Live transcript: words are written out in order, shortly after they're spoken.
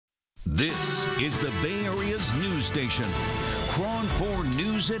This is the Bay Area's news station. KRON 4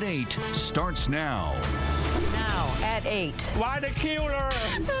 News at 8 starts now. Now at 8. Why the killer?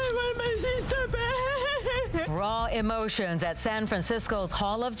 I want my sister back. Raw emotions at San Francisco's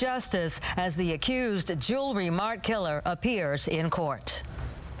Hall of Justice as the accused JewelryMart killer appears in court.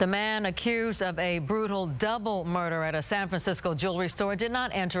 The man accused of a brutal double murder at a San Francisco jewelry store did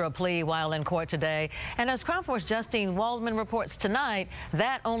not enter a plea while in court today. And as KRON 4's Justine Waldman reports tonight,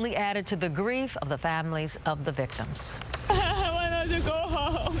 that only added to the grief of the families of the victims. I want to go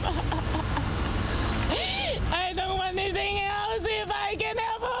home. I don't want anything else if I can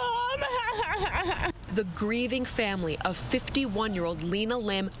have home. The grieving family of 51-year-old Lena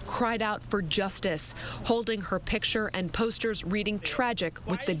Lim cried out for justice. Holding her picture and posters reading tragic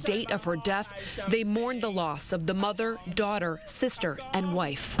with the date of her death, they mourned the loss of the mother, daughter, sister, and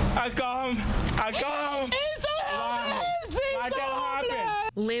wife. I got him. It's so helpless. Why that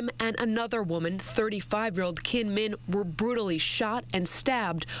happen? Lim and another woman, 35-year-old Kin Min, were brutally shot and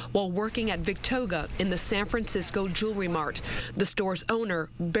stabbed while working at Victoga in the San Francisco Jewelry Mart. The store's owner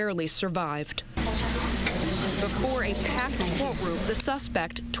barely survived. Before a packed courtroom, the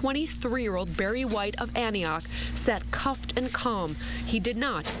suspect, 23-year-old Barry White of Antioch, sat cuffed and calm. He did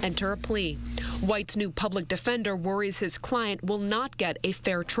not enter a plea. White's new public defender worries his client will not get a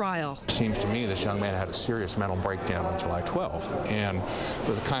fair trial. It seems to me this young man had a serious mental breakdown on July 12th, and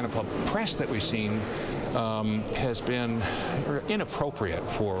with the kind of press that we've seen has been inappropriate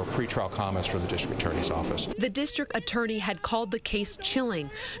for pretrial comments for the district attorney's office. The district attorney had called the case chilling.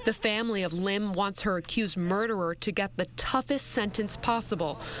 The family of Lim wants her accused murderer to get the toughest sentence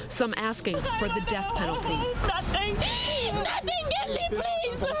possible, some asking for the death penalty. Nothing can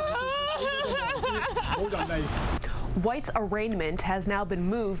replace her. White's arraignment has now been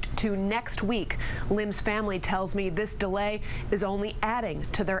moved to next week. Lim's family tells me this delay is only adding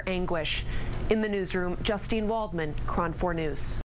to their anguish. In the newsroom, Justine Waldman, KRON 4 News.